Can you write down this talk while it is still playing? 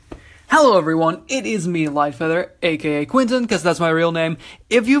Hello everyone, it is me, Lightfeather, aka Quinton, because that's my real name.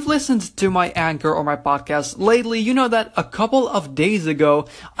 If you've listened to my Anchor or my podcast lately, you know that a couple of days ago,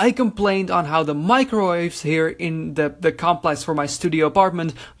 I complained on how the microwaves here in the complex for my studio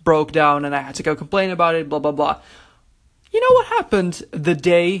apartment broke down and I had to go complain about it, blah blah blah. You know what happened the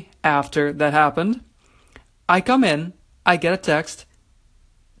day after that happened? I come in, I get a text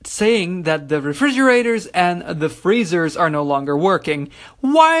saying that the refrigerators and the freezers are no longer working.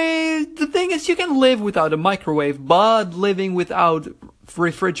 Why? The thing is, you can live without a microwave, but living without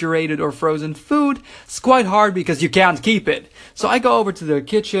refrigerated or frozen food is quite hard because you can't keep it. So I go over to the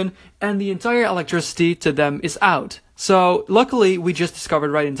kitchen and the entire electricity to them is out. So luckily we just discovered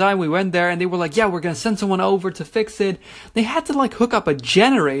right in time. We went there and they were like, yeah, we're going to send someone over to fix it. They had to hook up a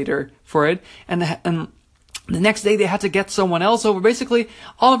generator for it and the next day they had to get someone else over. Basically,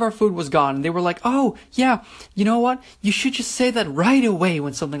 all of our food was gone. And they were like, oh, yeah, you know what? You should just say that right away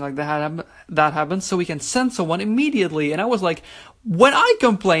when something like that happens so we can send someone immediately. And I was like, when I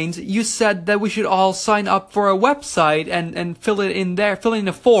complained, you said that we should all sign up for a website and fill in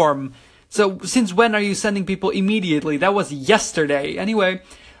a form. So since when are you sending people immediately? That was yesterday. Anyway,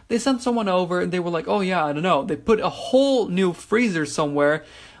 they sent someone over and they were like, oh yeah, I don't know. They put a whole new freezer somewhere.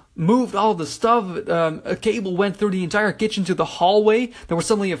 Moved all the stuff, a cable went through the entire kitchen to the hallway. There was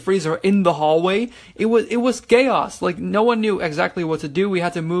suddenly a freezer in the hallway. It was chaos. No one knew exactly what to do. We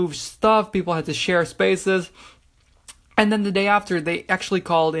had to move stuff. People had to share spaces. And then the day after, they actually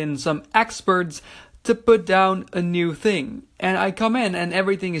called in some experts to put down a new thing. And I come in and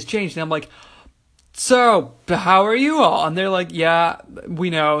everything is changed. And I'm like, so, how are you all? And they're like, yeah,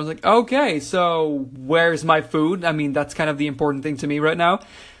 we know. I was like, okay, so where's my food? I mean, that's kind of the important thing to me right now.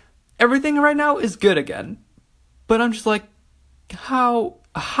 Everything right now is good again. But I'm just like, how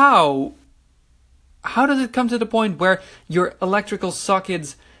does it come to the point where your electrical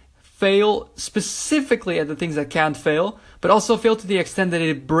sockets fail specifically at the things that can't fail, but also fail to the extent that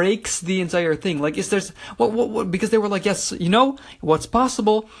it breaks the entire thing? Is there's what because they were like, yes, you know, what's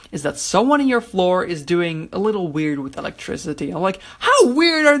possible is that someone in your floor is doing a little weird with electricity. I'm like, how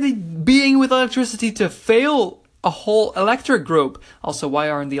weird are they being with electricity to fail a whole electric group? Also, why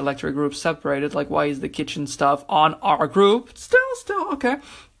aren't the electric groups separated? Why is the kitchen stuff on our group? Still, okay.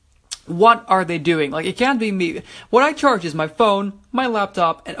 What are they doing? It can't be me. What I charge is my phone, my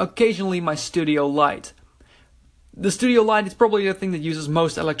laptop, and occasionally my studio light. The studio light is probably the thing that uses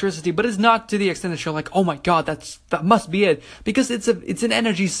most electricity, but it's not to the extent that you're like, oh my god, that must be it. Because it's an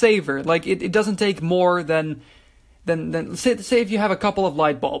energy saver. It doesn't take more than say if you have a couple of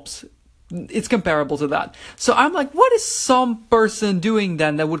light bulbs. It's comparable to that. So I'm like, what is some person doing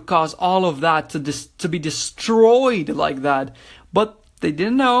then that would cause all of that to be destroyed like that? But they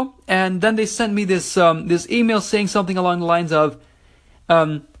didn't know, and then they sent me this email saying something along the lines of,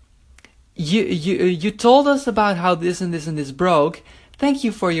 you told us about how this and this and this broke. Thank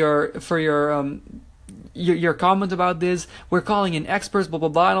you for your comment about this. We're calling in experts, blah blah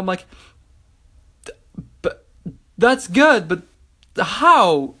blah. And I'm like, but that's good, but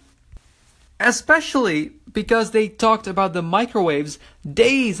how? Especially because they talked about the microwaves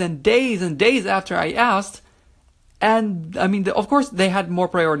days and days and days after I asked. And, I mean, of course, they had more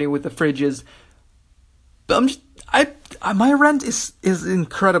priority with the fridges. But my rent is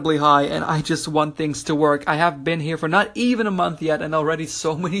incredibly high, and I just want things to work. I have been here for not even a month yet, and already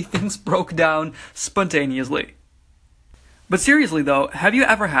so many things broke down spontaneously. But seriously, though, have you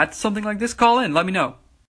ever had something like this? Call in, let me know.